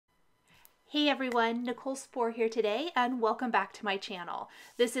Hey everyone, Nicole Spohr here today and welcome back to my channel.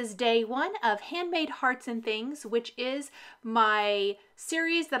 This is day one of Handmade Hearts and Things, which is my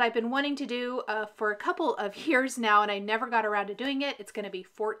series that I've been wanting to do for a couple of years now and I never got around to doing it. It's going to be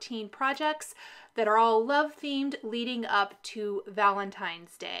 14 projects that are all love themed leading up to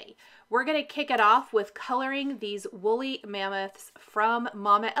Valentine's Day. We're going to kick it off with coloring these woolly mammoths from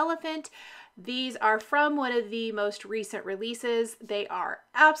Mama Elephant. These are from one of the most recent releases. They are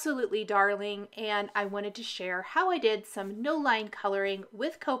absolutely darling, and I wanted to share how I did some no-line coloring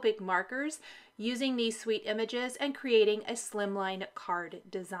with Copic markers using these sweet images and creating a slimline card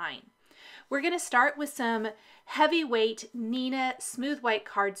design. We're going to start with some heavyweight Nina smooth white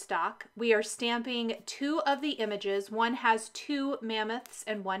cardstock. We are stamping two of the images. One has two mammoths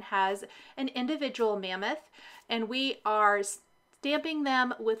and one has an individual mammoth, and we are stamping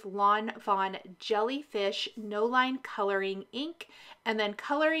them with Fawn Jellyfish no-line coloring ink and then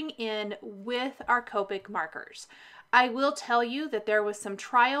coloring in with our Copic markers. I will tell you that there was some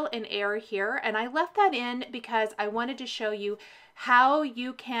trial and error here, and I left that in because I wanted to show you how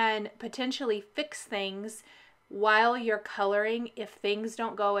you can potentially fix things while you're coloring if things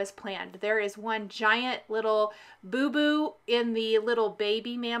don't go as planned. There is one giant little boo-boo in the little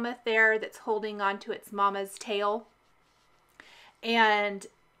baby mammoth there that's holding onto its mama's tail. And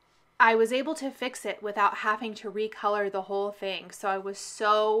I was able to fix it without having to recolor the whole thing. So I was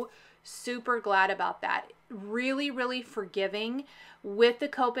so super glad about that. Really, really forgiving with the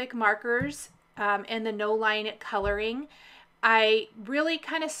Copic markers and the no-line coloring. I really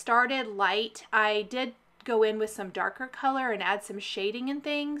kind of started light. I did go in with some darker color and add some shading and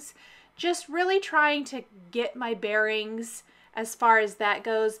things. Just really trying to get my bearings as far as that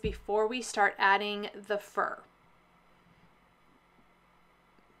goes before we start adding the fur.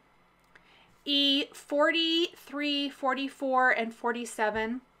 E43, 44, and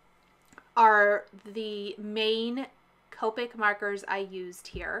 47 are the main Copic markers I used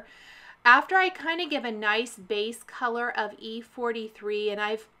here. After I kind of give a nice base color of E43 and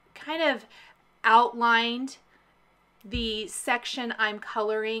I've kind of outlined the section I'm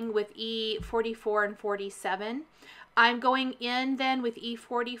coloring with E44 and 47, I'm going in then with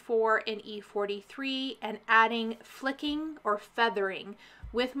E44 and E43 and adding flicking or feathering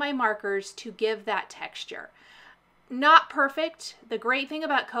with my markers to give that texture. Not perfect. The great thing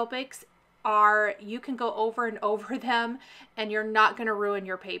about Copics are you can go over and over them and you're not going to ruin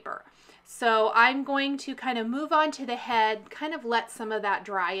your paper. So I'm going to kind of move on to the head, kind of let some of that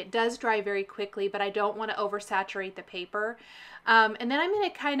dry. It does dry very quickly, but I don't want to oversaturate the paper. And then I'm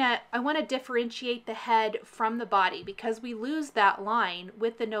going to I want to differentiate the head from the body because we lose that line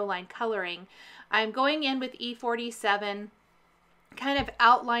with the no-line coloring. I'm going in with E47, kind of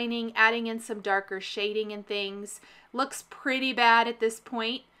outlining, adding in some darker shading and things. Looks pretty bad at this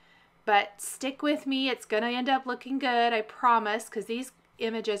point, but stick with me. It's going to end up looking good, I promise, because these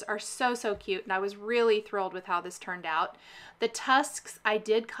images are so cute and I was really thrilled with how this turned out. The tusks I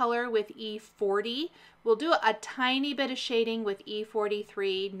did color with E40. We'll do a tiny bit of shading with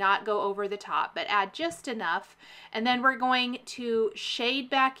E43, not go over the top, but add just enough. And then we're going to shade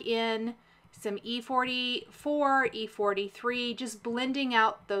back in some E44, E43, just blending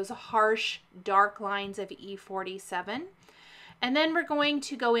out those harsh dark lines of E47. And then we're going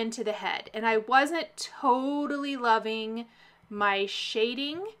to go into the head. And I wasn't totally loving my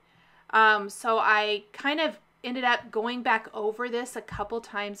shading, so I kind of ended up going back over this a couple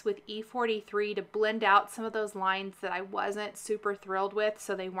times with E43 to blend out some of those lines that I wasn't super thrilled with,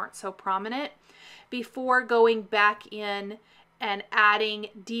 so they weren't so prominent, before going back in and adding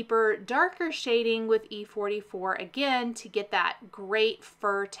deeper, darker shading with E44 again to get that great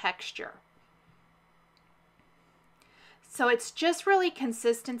fur texture. So it's just really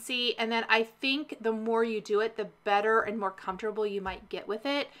consistency, and then I think the more you do it, the better and more comfortable you might get with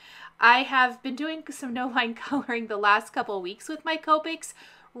it. I have been doing some no-line coloring the last couple of weeks with my Copics,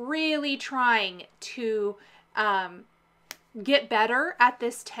 really trying to get better at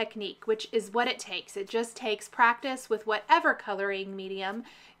this technique, which is what it takes. It just takes practice with whatever coloring medium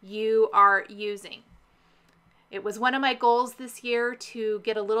you are using. It was one of my goals this year to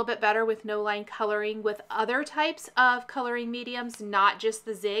get a little bit better with no-line coloring with other types of coloring mediums, not just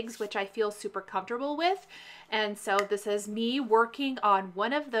the zigs, which I feel super comfortable with. And so this is me working on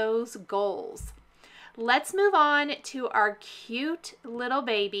one of those goals. Let's move on to our cute little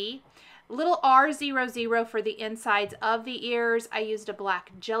baby. Little R00 for the insides of the ears. I used a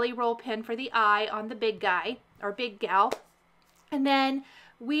black jelly roll pen for the eye on the big guy or big gal. And then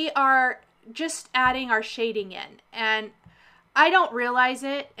we are just adding our shading in, and I don't realize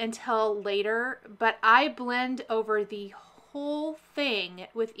it until later, but I blend over the whole thing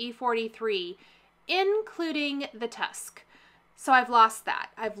with E43, including the tusk. So I've lost that.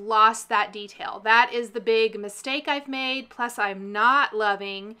 I've lost that detail. That is the big mistake I've made. Plus I'm not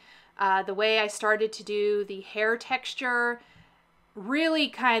loving the way I started to do the hair texture. Really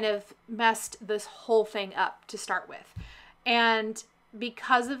kind of messed this whole thing up to start with. And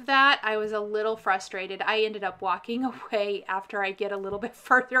because of that, I was a little frustrated. I ended up walking away after I get a little bit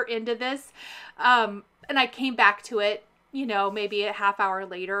further into this. And I came back to it, you know, maybe a half hour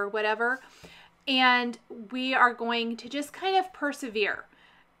later or whatever. And we are going to just kind of persevere.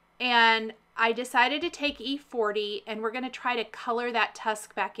 And I decided to take E40 and we're going to try to color that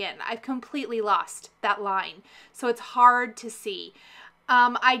tusk back in. I've completely lost that line, so it's hard to see.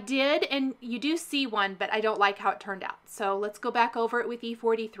 I did, and you do see one, but I don't like how it turned out. So let's go back over it with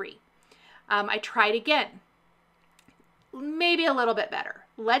E43. I tried again. Maybe a little bit better.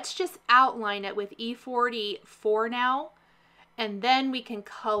 Let's just outline it with E44 now. And then we can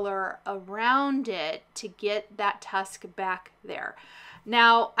color around it to get that tusk back there.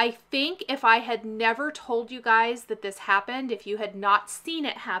 Now, I think if I had never told you guys that this happened, if you had not seen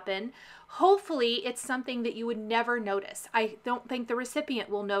it happen, hopefully it's something that you would never notice. I don't think the recipient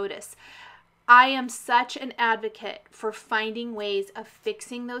will notice. I am such an advocate for finding ways of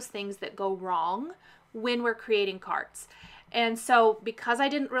fixing those things that go wrong when we're creating cards. And so because I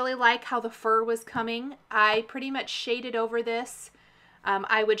didn't really like how the fur was coming, I pretty much shaded over this.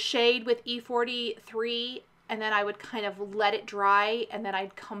 I would shade with E43 and then I would kind of let it dry and then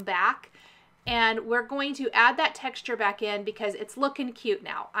I'd come back. And we're going to add that texture back in because it's looking cute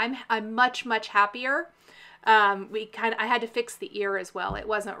now. I'm much, much happier. I had to fix the ear as well. It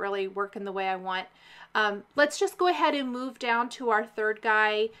wasn't really working the way I want. Let's just go ahead and move down to our third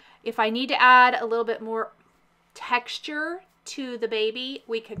guy. If I need to add a little bit more texture to the baby,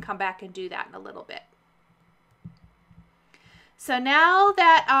 we can come back and do that in a little bit. So now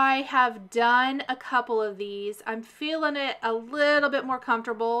that I have done a couple of these, I'm feeling it a little bit more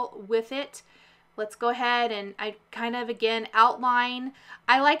comfortable with it. Let's go ahead and I kind of again outline.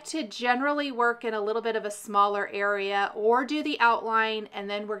 I like to generally work in a little bit of a smaller area or do the outline and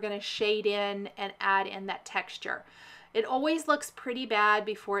then we're going to shade in and add in that texture. It always looks pretty bad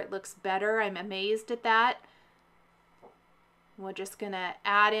before it looks better. I'm amazed at that. We're just going to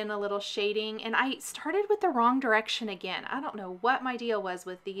add in a little shading. And I started with the wrong direction again. I don't know what my deal was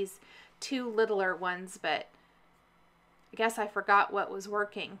with these two littler ones, but I guess I forgot what was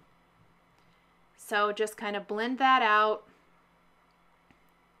working. So just kind of blend that out.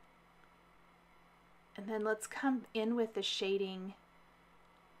 And then let's come in with the shading.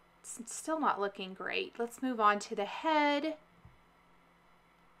 It's still not looking great. Let's move on to the head,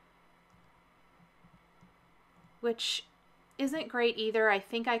 which isn't great either. I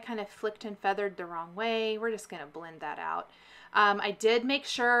think I kind of flicked and feathered the wrong way. We're just going to blend that out. I did make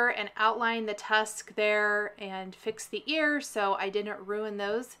sure and outline the tusk there and fix the ears so I didn't ruin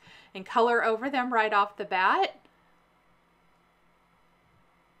those and color over them right off the bat.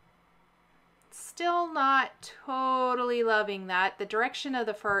 Still not totally loving that. The direction of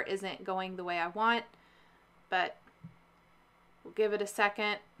the fur isn't going the way I want, but we'll give it a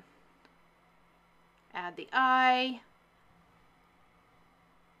second. Add the eye.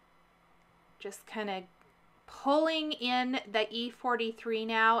 Just kind of pulling in the E43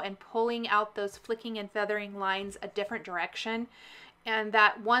 now and pulling out those flicking and feathering lines a different direction. And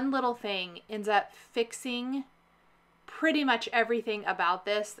that one little thing ends up fixing pretty much everything about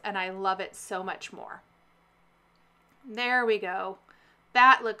this, and I love it so much more. There we go.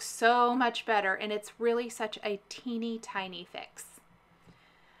 That looks so much better, and it's really such a teeny tiny fix.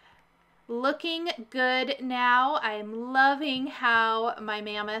 Looking good now. I'm loving how my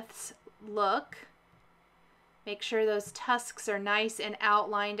mammoths look. Make sure those tusks are nice and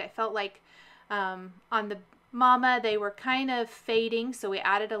outlined. I felt like on the mama they were kind of fading, so we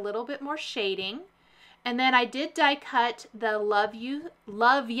added a little bit more shading. And then I did die cut the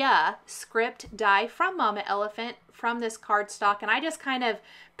Love Ya script die from Mama Elephant from this cardstock, and I just kind of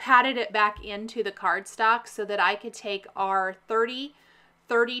patted it back into the cardstock so that I could take our 30,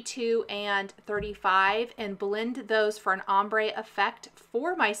 32, and 35 and blend those for an ombre effect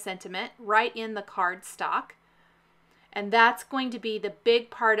for my sentiment right in the cardstock. And that's going to be the big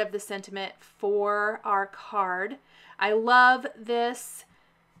part of the sentiment for our card. I love this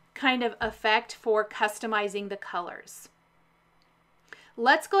kind of effect for customizing the colors.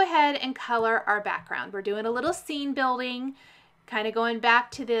 Let's go ahead and color our background. We're doing a little scene building, Kind of going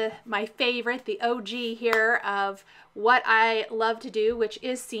back to my favorite, the OG here of what I love to do, which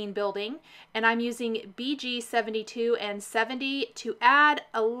is scene building. And I'm using BG 72 and 70 to add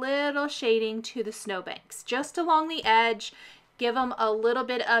a little shading to the snowbanks, just along the edge, give them a little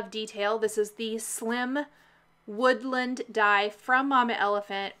bit of detail. This is the Slim Woodland die from Mama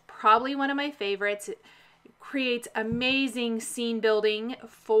Elephant, probably one of my favorites. It creates amazing scene building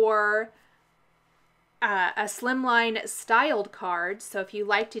for a slimline styled card. So if you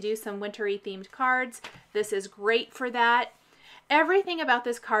like to do some wintry themed cards, this is great for that. Everything about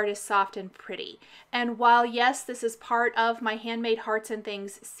this card is soft and pretty. And while yes, this is part of my Handmade Hearts and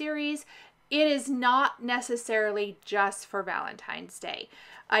Things series, it is not necessarily just for Valentine's Day.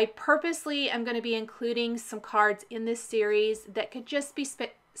 I purposely am going to be including some cards in this series that could just be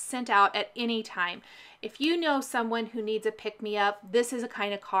sent out at any time. If you know someone who needs a pick-me-up, this is a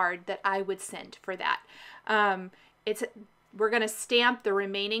kind of card that I would send for that. We're going to stamp the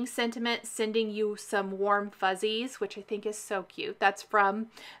remaining sentiment, sending you some warm fuzzies, which I think is so cute. That's from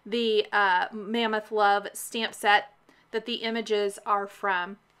the Mammoth Love stamp set that the images are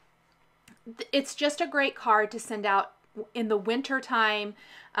from. It's just a great card to send out in the winter time,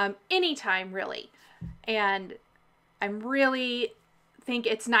 anytime really. And I'm really think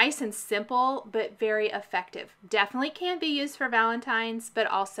it's nice and simple, but very effective. Definitely can be used for Valentine's, but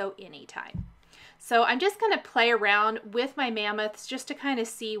also anytime. So I'm just going to play around with my mammoths just to kind of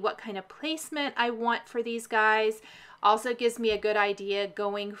see what kind of placement I want for these guys. Also gives me a good idea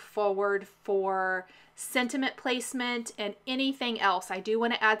going forward for sentiment placement and anything else. I do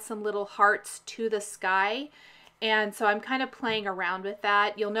want to add some little hearts to the sky. And so I'm kind of playing around with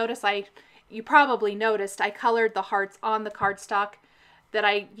that. You'll notice you probably noticed I colored the hearts on the cardstock that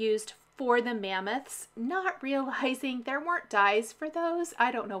I used for the mammoths, not realizing there weren't dies for those.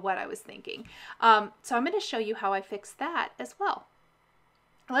 I don't know what I was thinking. So I'm going to show you how I fixed that as well.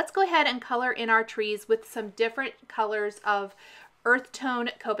 Let's go ahead and color in our trees with some different colors of earth tone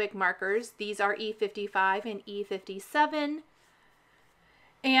Copic markers. These are E55 and E57.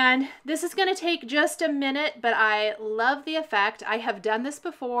 And this is going to take just a minute, but I love the effect. I have done this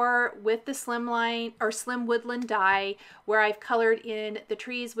before with the Slimline or Slim Woodland die where I've colored in the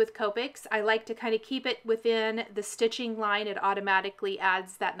trees with Copics. I like to kind of keep it within the stitching line. It automatically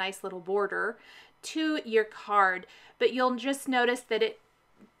adds that nice little border to your card, but you'll just notice that it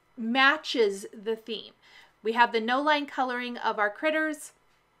matches the theme. We have the no line coloring of our critters,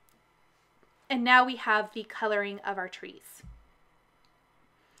 and now we have the coloring of our trees.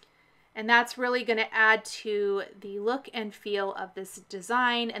 And that's really going to add to the look and feel of this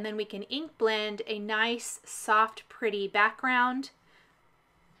design. And then we can ink blend a nice, soft, pretty background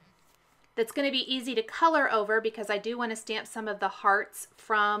that's going to be easy to color over because I do want to stamp some of the hearts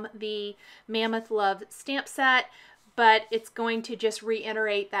from the Mammoth Love stamp set, but it's going to just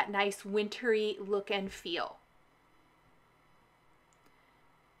reiterate that nice wintry look and feel.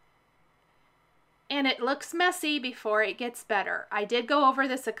 And it looks messy before it gets better. I did go over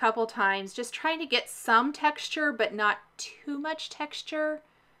this a couple times, just trying to get some texture, but not too much texture,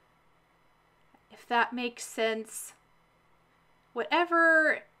 if that makes sense.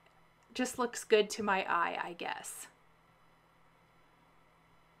 Whatever just looks good to my eye, I guess.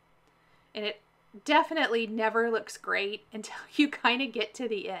 And it definitely never looks great until you kind of get to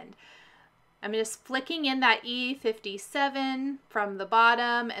the end. I'm just flicking in that E57 from the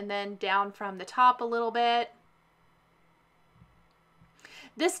bottom and then down from the top a little bit.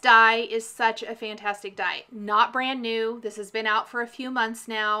 This die is such a fantastic die. Not brand new. This has been out for a few months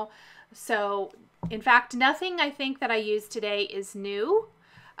now. So, in fact, nothing I think that I use today is new.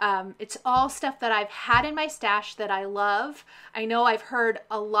 It's all stuff that I've had in my stash that I love. I know I've heard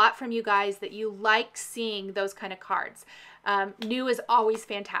a lot from you guys that you like seeing those kind of cards. New is always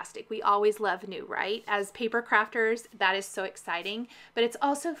fantastic. We always love new, right? As paper crafters, that is so exciting. But it's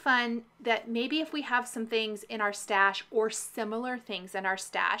also fun that maybe if we have some things in our stash or similar things in our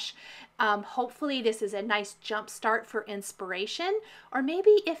stash, hopefully this is a nice jump start for inspiration. Or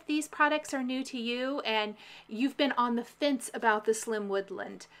maybe if these products are new to you and you've been on the fence about the Slim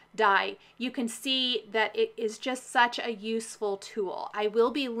Woodland die, you can see that it is just such a useful tool. I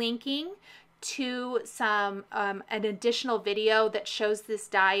will be linking to some an additional video that shows this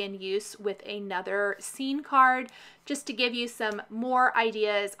die in use with another scene card, just to give you some more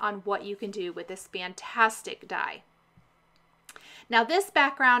ideas on what you can do with this fantastic die. Now this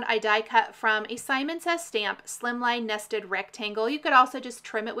background I die cut from a Simon Says Stamp Slimline Nested Rectangle. You could also just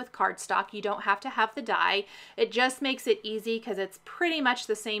trim it with cardstock. You don't have to have the die. It just makes it easy because it's pretty much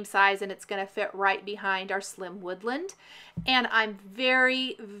the same size and it's going to fit right behind our Slim Woodland. And I'm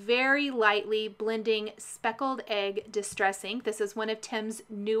very, very lightly blending Speckled Egg Distress ink. This is one of Tim's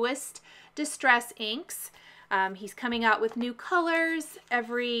newest distress inks. He's coming out with new colors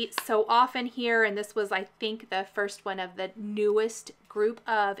every so often here, and this was, I think, the first one of the newest group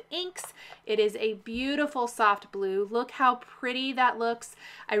of inks. It is a beautiful soft blue. Look how pretty that looks.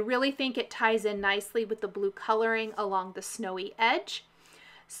 I really think it ties in nicely with the blue coloring along the snowy edge.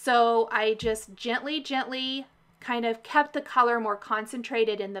 So I just gently kind of kept the color more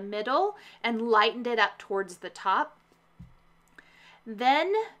concentrated in the middle and lightened it up towards the top.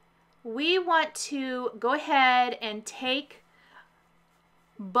 Then we want to go ahead and take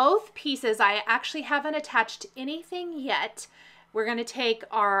both pieces. I actually haven't attached anything yet. We're going to take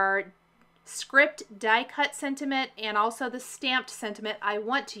our script die cut sentiment and also the stamped sentiment I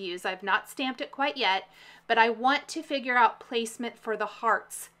want to use. I've not stamped it quite yet, but I want to figure out placement for the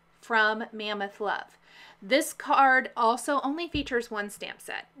hearts from Mammoth Love. This card also only features one stamp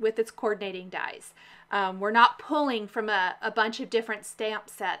set with its coordinating dies. We're not pulling from a bunch of different stamp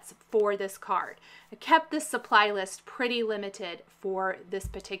sets for this card. I kept this supply list pretty limited for this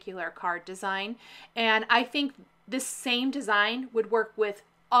particular card design, and I think this same design would work with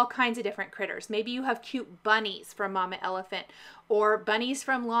all kinds of different critters. Maybe you have cute bunnies from Mama Elephant or bunnies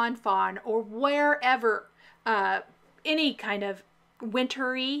from Lawn Fawn or wherever, any kind of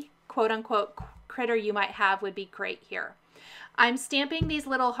wintry, quote-unquote, critter you might have would be great here. I'm stamping these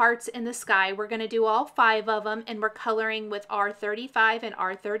little hearts in the sky. We're going to do all 5 of them, and we're coloring with R35 and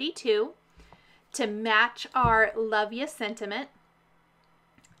R32 to match our Love Ya sentiment.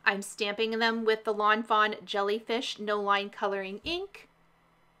 I'm stamping them with the Lawn Fawn Jellyfish No Line Coloring Ink.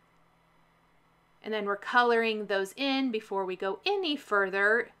 And then we're coloring those in before we go any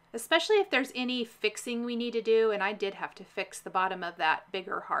further, especially if there's any fixing we need to do, and I did have to fix the bottom of that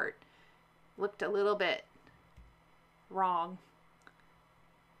bigger heart. Looked a little bit wrong.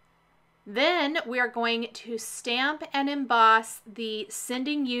 Then we are going to stamp and emboss the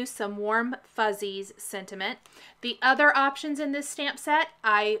Sending You Some Warm Fuzzies sentiment. The other options in this stamp set,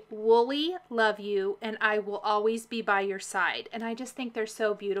 I Woolly Love You and I Will Always Be By Your Side. And I just think they're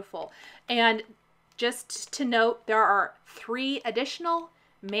so beautiful. And just to note, there are 3 additional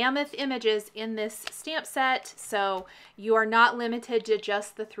Mammoth images in this stamp set, so you are not limited to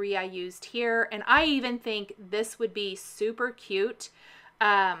just the 3 I used here. And I even think this would be super cute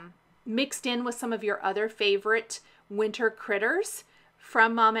mixed in with some of your other favorite winter critters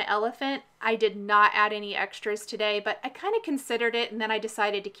from Mama Elephant. I did not add any extras today, but I kind of considered it, and then I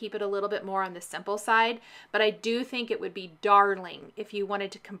decided to keep it a little bit more on the simple side. But I do think it would be darling if you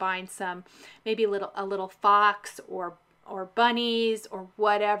wanted to combine some, maybe a little fox or bunnies or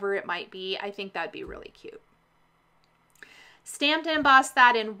whatever it might be. I think that'd be really cute. Stamped and embossed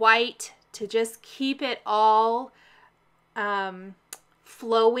that in white to just keep it all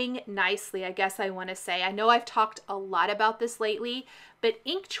flowing nicely, I guess I want to say. I know I've talked a lot about this lately, but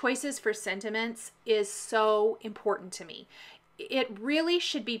ink choices for sentiments is so important to me. It really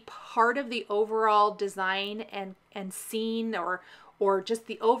should be part of the overall design and scene, or just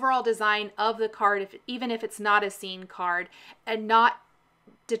the overall design of the card, even if it's not a scene card, and not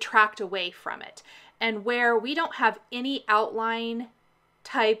detract away from it. And where we don't have any outline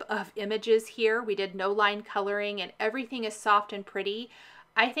type of images here, we did no line coloring and everything is soft and pretty,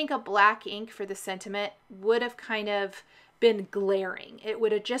 I think a black ink for the sentiment would have kind of been glaring. It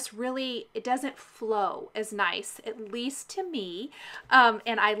would have just really, it doesn't flow as nice, at least to me.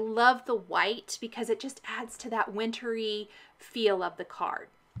 And I love the white because it just adds to that wintry feel of the card.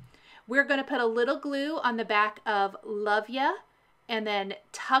 We're going to put a little glue on the back of Love Ya and then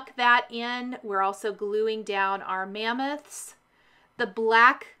tuck that in. We're also gluing down our mammoths. The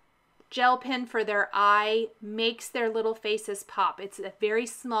black gel pen for their eye makes their little faces pop. It's a very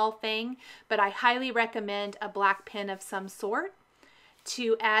small thing, but I highly recommend a black pen of some sort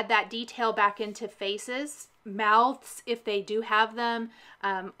to add that detail back into faces, mouths if they do have them,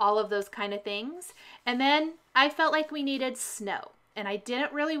 all of those kind of things. And then I felt like we needed snow, and I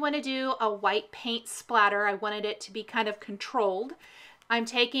didn't really want to do a white paint splatter. I wanted it to be kind of controlled. I'm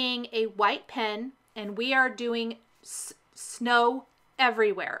taking a white pen and we are doing snow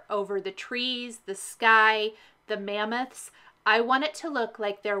everywhere, over the trees, the sky, the mammoths. I want it to look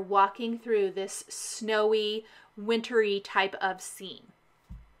like they're walking through this snowy, wintry type of scene.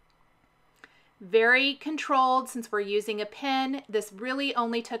 Very controlled since we're using a pen. This really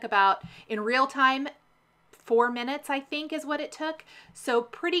only took about, in real time, 4 minutes, I think is what it took. So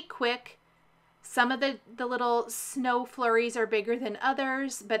pretty quick. Some of the little snow flurries are bigger than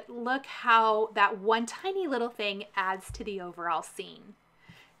others, but look how that one tiny little thing adds to the overall scene.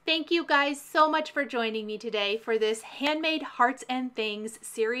 Thank you guys so much for joining me today for this Handmade Hearts and Things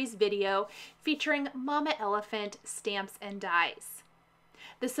series video featuring Mama Elephant stamps and dies.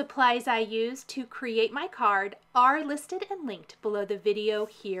 The supplies I used to create my card are listed and linked below the video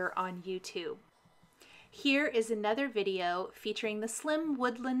here on YouTube. Here is another video featuring the Slim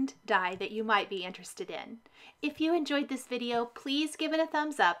Woodland die that you might be interested in. If you enjoyed this video, please give it a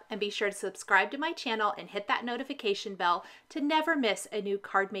thumbs up and be sure to subscribe to my channel and hit that notification bell to never miss a new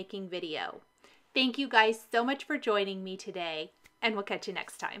card making video. Thank you guys so much for joining me today, and we'll catch you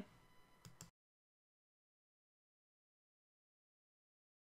next time.